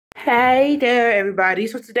Hey there, everybody.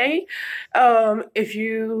 So today, if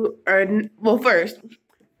you are well, first,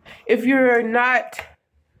 if you're not,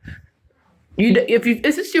 if you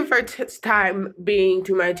this is your first time being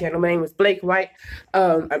to my channel, my name is Blake White.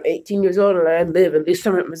 I'm 18 years old and I live in Lee's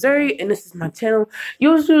Summit, Missouri, and this is my channel.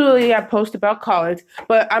 Usually, I post about college,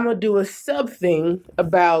 but I'm gonna do a sub thing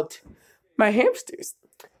about my hamsters.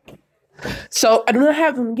 So I do not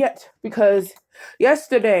have them yet because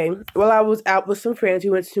yesterday, while I was out with some friends,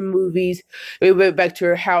 we went to movies. We went back to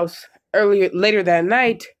her house later that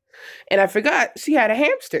night, and I forgot she had a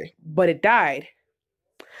hamster, but it died.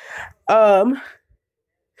 Um,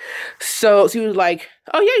 so she was like,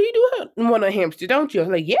 "Oh yeah, you do want a hamster, don't you?" I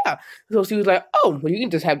was like, "Yeah." So she was like, "Oh, well, you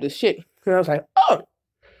can just have this shit." And I was like, "Oh,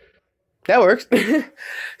 that works."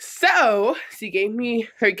 So she gave me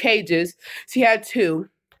her cages. She had two.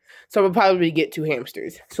 So we'll probably get two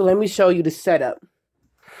hamsters. So let me show you the setup.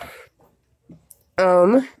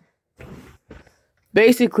 Um,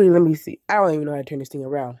 Basically, let me see. I don't even know how to turn this thing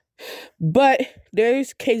around. But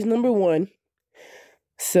there's cage number one.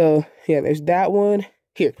 So yeah, there's that one.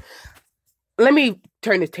 Here, let me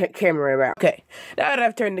turn the camera around. Okay, now that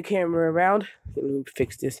I've turned the camera around, let me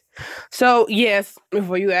fix this. So yes,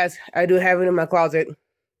 before you ask, I do have it in my closet.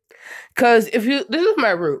 Cause this is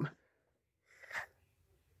my room.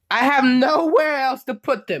 I have nowhere else to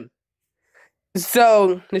put them.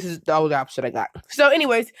 So this is the old option I got. So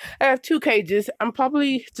anyways, I have two cages. I'm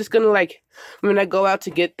probably just gonna when I go out to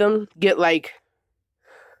get them, get like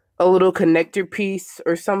a little connector piece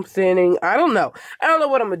or something. I don't know. I don't know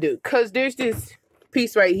what I'm gonna do. Cause there's this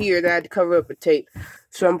piece right here that I had to cover up with tape.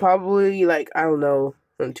 So I'm probably I don't know,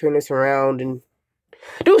 gonna turn this around and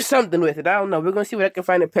do something with it. I don't know. We're gonna see what I can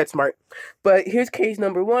find at PetSmart. But here's cage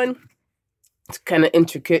number one. It's kind of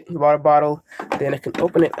intricate water bottle. Then I can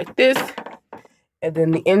open it like this. And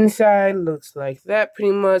then the inside looks like that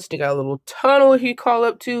pretty much. They got a little tunnel here you call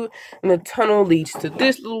up to. And the tunnel leads to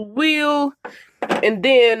this little wheel. And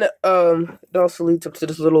then it also leads up to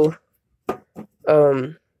this little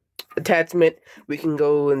attachment. We can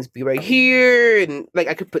go and be right here. And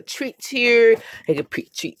I could put treats here. I could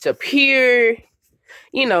put treats up here.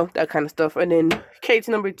 You know, that kind of stuff. And then cage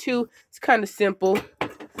number two, it's kind of simple.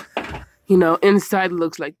 You know, inside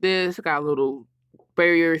looks like this. Got a little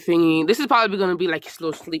barrier thingy. This is probably going to be like his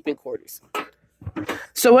little sleeping quarters.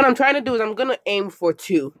 So what I'm trying to do is I'm going to aim for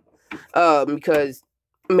two. Because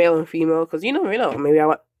male and female. Because you never know.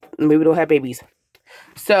 Maybe we don't have babies.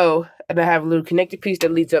 So, and I have a little connected piece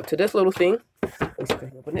that leads up to this little thing. Let's see if I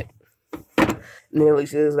can open it. And then at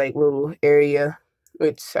least there's little area.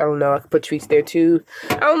 Which, I don't know. I could put treats there too.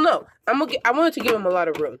 I don't know. I wanted to give him a lot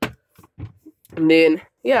of room. And then,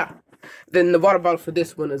 yeah. Then the water bottle for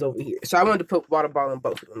this one is over here. So I wanted to put water bottle in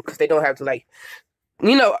both of them because they don't have to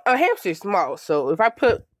a hamster's small. So if I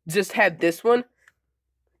had this one,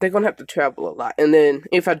 they're going to have to travel a lot. And then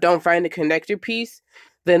if I don't find the connector piece,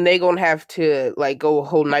 then they're going to have to go a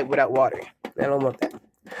whole night without water. I don't want that.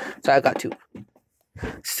 So I got two.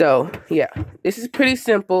 So yeah, this is pretty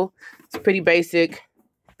simple. It's pretty basic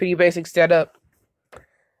setup.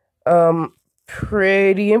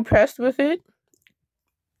 Pretty impressed with it.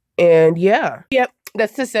 And yeah. Yep,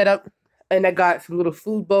 that's the setup. And I got some little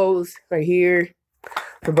food bowls right here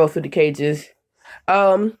for both of the cages.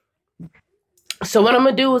 So what I'm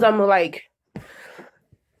gonna do is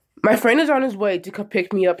my friend is on his way to come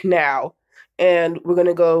pick me up now. And we're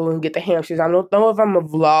gonna go and get the hamsters. I don't know if I'm gonna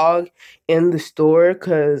vlog in the store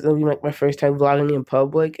because it'll be my first time vlogging in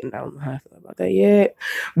public, and I don't know how I feel about that yet.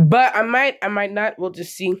 But I might not. We'll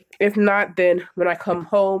just see. If not, then when I come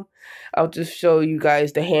home, I'll just show you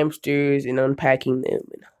guys the hamsters and unpacking them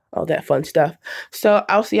and all that fun stuff. So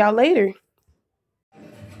I'll see y'all later.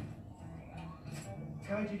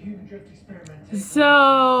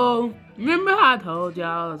 So remember how I told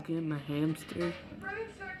y'all I was getting a hamster?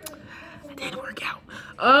 It didn't work out.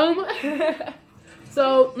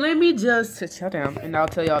 So let me just sit y'all down and I'll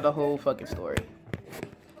tell y'all the whole fucking story.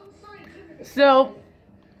 So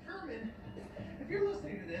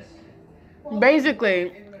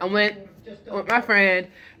basically, I went with my friend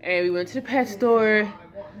and we went to the pet store,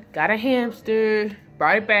 got a hamster,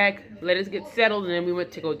 brought it back, let us get settled, and then we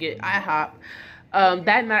went to go get IHOP.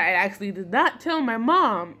 That night I actually did not tell my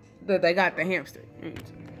mom that I got the hamster.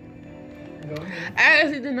 I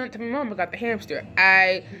actually did not tell my mom I got the hamster.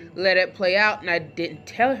 I let it play out and I didn't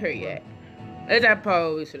tell her yet. As I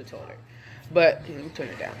probably should have told her. But let me turn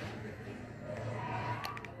it down.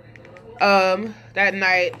 That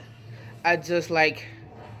night I just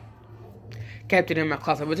kept it in my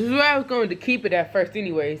closet, which is where I was going to keep it at first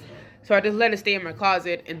anyways. So I just let it stay in my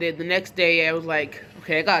closet, and then the next day I was like,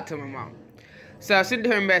 okay, I gotta tell my mom. So I sent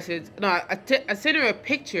her a message. No, I sent her a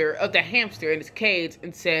picture of the hamster in his cage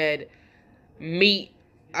and said, "Meet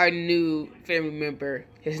our new family member.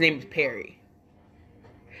 His name is Perry."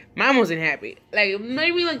 Mom wasn't happy. Like,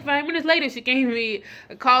 maybe like 5 minutes later, she gave me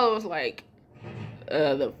a call and was like,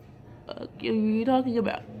 the fuck are you talking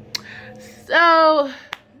about? So,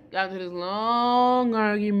 got into this long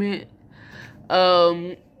argument.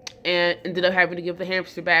 And ended up having to give the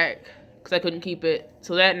hamster back because I couldn't keep it.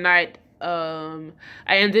 So that night, I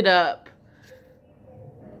ended up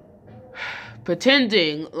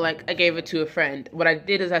pretending like I gave it to a friend. What I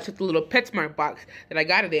did is I took the little PetSmart box that I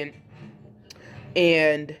got it in,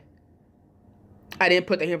 and I didn't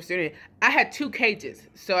put the hamster in it. I had 2 cages,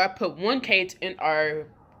 so I put one cage in our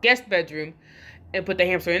guest bedroom and put the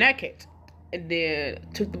hamster in that cage. And then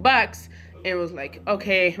took the box and was like,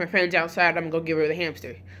 okay, my friend's outside, I'm gonna go give her the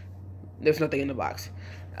hamster. There's nothing in the box.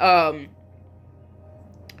 So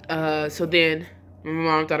then my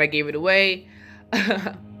mom thought I gave it away.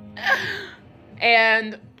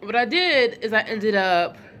 And what I did is I ended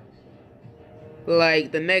up,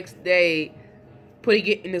 like, the next day putting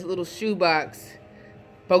it in this little shoebox,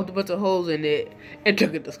 poked a bunch of holes in it, and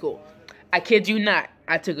took it to school. I kid you not,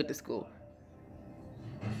 I took it to school.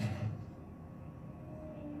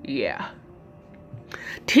 Yeah.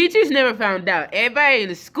 Teachers never found out. Everybody in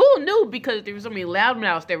the school knew because there was so many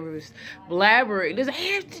loudmouths that was blabbering. There's a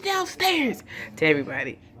hamster downstairs to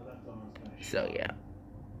everybody. So yeah.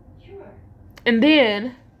 And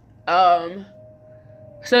then,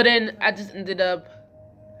 so then I just ended up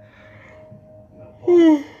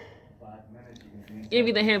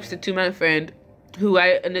giving the hamster to my friend, who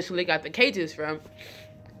I initially got the cages from,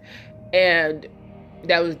 and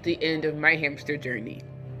that was the end of my hamster journey.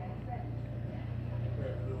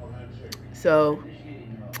 So,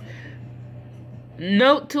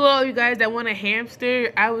 note to all you guys that want a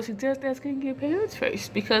hamster, I would suggest asking your parents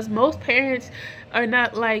first, because most parents are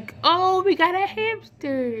not like, oh, we got a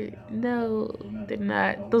hamster. No, they're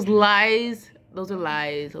not. Those lies, those are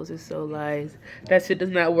lies. Those are so lies. That shit does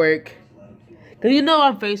not work. Because you know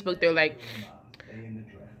on Facebook, they're like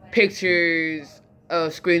pictures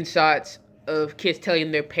of screenshots of kids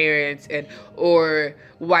telling their parents or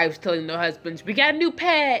wives telling their husbands, we got a new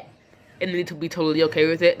pet. And they need to be totally okay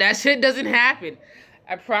with it. That shit doesn't happen.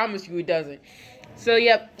 I promise you it doesn't. So,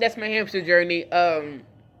 yep, that's my hamster journey. Learn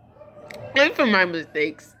from my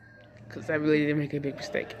mistakes, because I really did make a big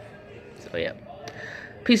mistake. So, yep.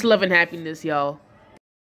 Peace, love, and happiness, y'all.